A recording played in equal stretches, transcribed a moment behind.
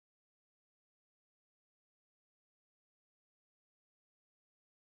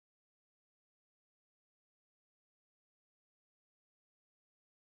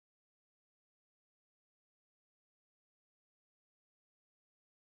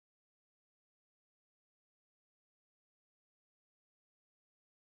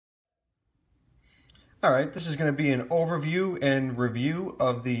Alright, this is going to be an overview and review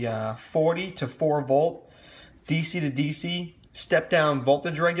of the 40 to 4 volt DC to DC step-down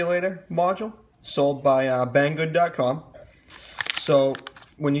voltage regulator module sold by banggood.com. So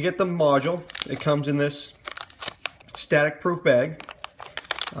when you get the module, it comes in this static-proof bag.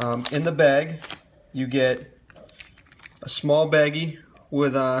 In the bag, you get a small baggie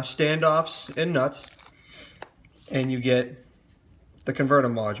with standoffs and nuts, and you get the converter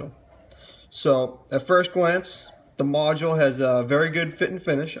module. So at first glance, the module has a very good fit and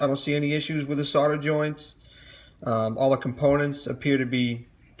finish. I don't see any issues with the solder joints. All the components appear to be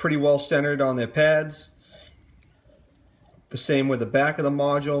pretty well centered on their pads. The same with the back of the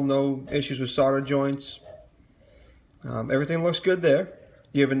module, no issues with solder joints. Everything looks good there.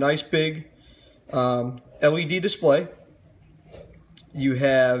 You have a nice big LED display. You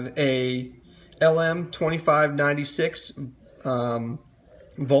have a LM2596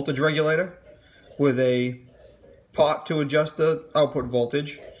 voltage regulator with a pot to adjust the output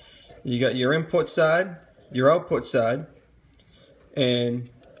voltage. You got your input side, your output side, and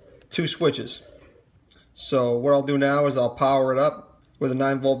two switches. So what I'll do now is I'll power it up with a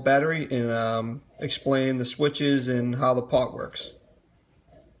 9-volt battery and explain the switches and how the pot works.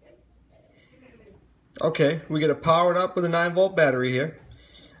 Okay, we get it powered up with a 9-volt battery here,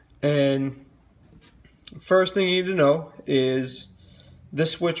 and first thing you need to know is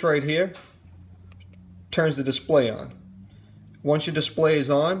this switch right here turns the display on. Once your display is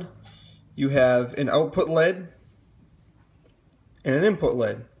on, you have an output LED and an input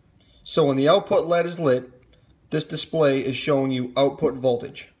LED. So when the output LED is lit, this display is showing you output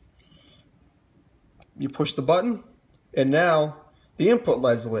voltage. You push the button, and now the input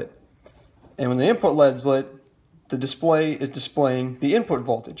LED's lit. And when the input LED's lit, the display is displaying the input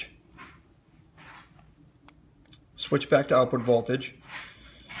voltage. Switch back to output voltage.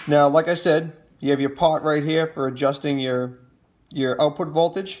 Now, like I said, you have your pot right here for adjusting your output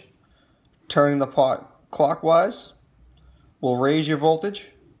voltage. Turning the pot clockwise will raise your voltage.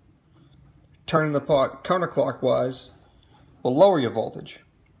 Turning the pot counterclockwise will lower your voltage.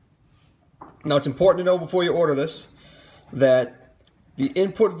 Now, it's important to know before you order this that the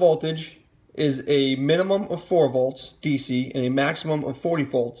input voltage is a minimum of 4 volts DC and a maximum of 40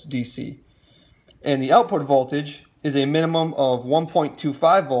 volts DC. And the output voltage is a minimum of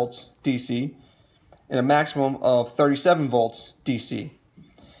 1.25 volts DC and a maximum of 37 volts DC.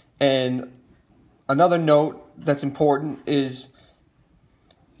 And another note that's important is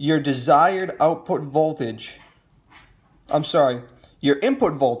your desired output voltage, your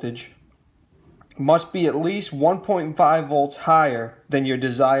input voltage must be at least 1.5 volts higher than your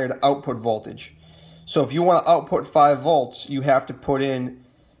desired output voltage. So if you want to output 5 volts, you have to put in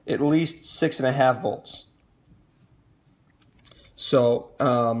at least 6.5 volts. So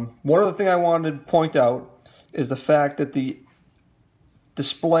one other thing I wanted to point out is the fact that the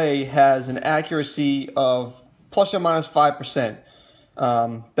display has an accuracy of plus or minus 5%.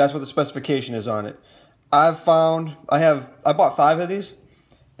 That's what the specification is on it. I bought 5 of these,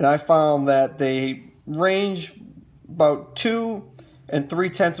 and I found that they range about 2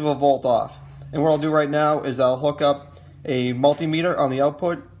 3/10 of a volt off. And what I'll do right now is I'll hook up a multimeter on the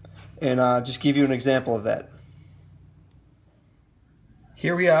output and just give you an example of that.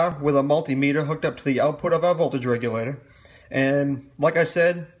 Here we are with a multimeter hooked up to the output of our voltage regulator, and like I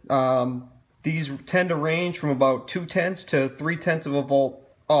said, these tend to range from about 2/10 to 3/10 of a volt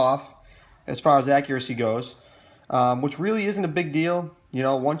off as far as accuracy goes, which really isn't a big deal. You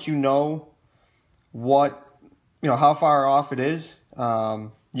know, once you know how far off it is,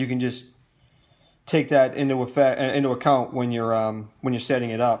 you can just take that into account when you're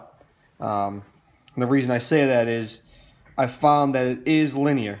setting it up. And the reason I say that is I found that it is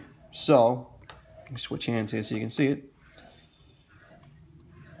linear. So, let me switch hands here so you can see it.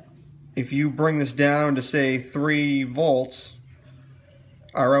 If you bring this down to say 3 volts,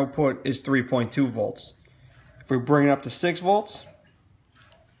 our output is 3.2 volts. If we bring it up to 6 volts,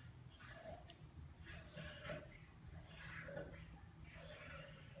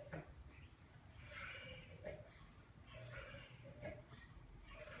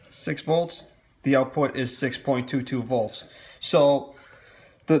 the output is 6.22 volts. So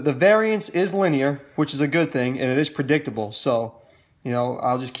the variance is linear, which is a good thing, and it is predictable. So, you know,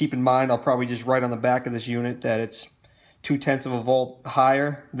 I'll just keep in mind, I'll probably just write on the back of this unit that it's 2/10 of a volt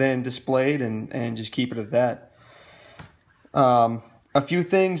higher than displayed, and just keep it at that. A few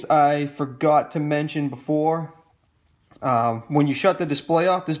things I forgot to mention before. When you shut the display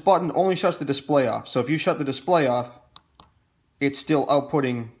off, this button only shuts the display off. So if you shut the display off, it's still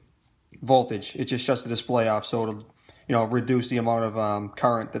outputting voltage. It just shuts the display off, so it'll reduce the amount of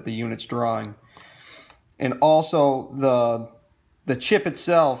current that the unit's drawing. and also the chip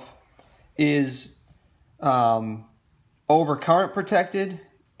itself is overcurrent protected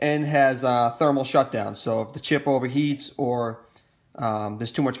and has thermal shutdown. So if the chip overheats or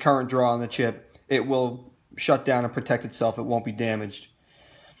there's too much current draw on the chip, it will shut down and protect itself. It won't be damaged.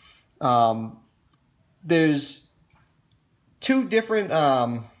 There's two different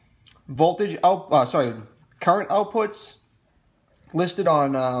current outputs listed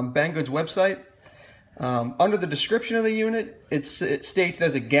on Banggood's website. Under the description of the unit, it states it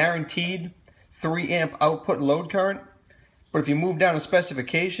has a guaranteed 3 amp output load current, but if you move down to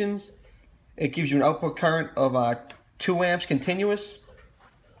specifications, it gives you an output current of 2 amps continuous.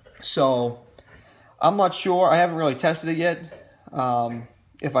 So I'm not sure. I haven't really tested it yet.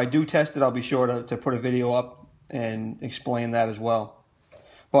 If I do test it, I'll be sure to put a video up and explain that as well.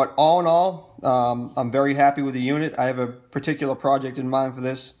 But all in all, I'm very happy with the unit. I have a particular project in mind for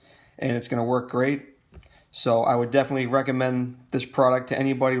this, and it's going to work great. So I would definitely recommend this product to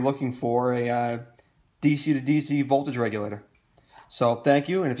anybody looking for a DC to DC voltage regulator. So thank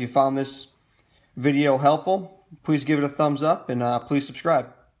you, and if you found this video helpful, please give it a thumbs up and please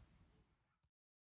subscribe.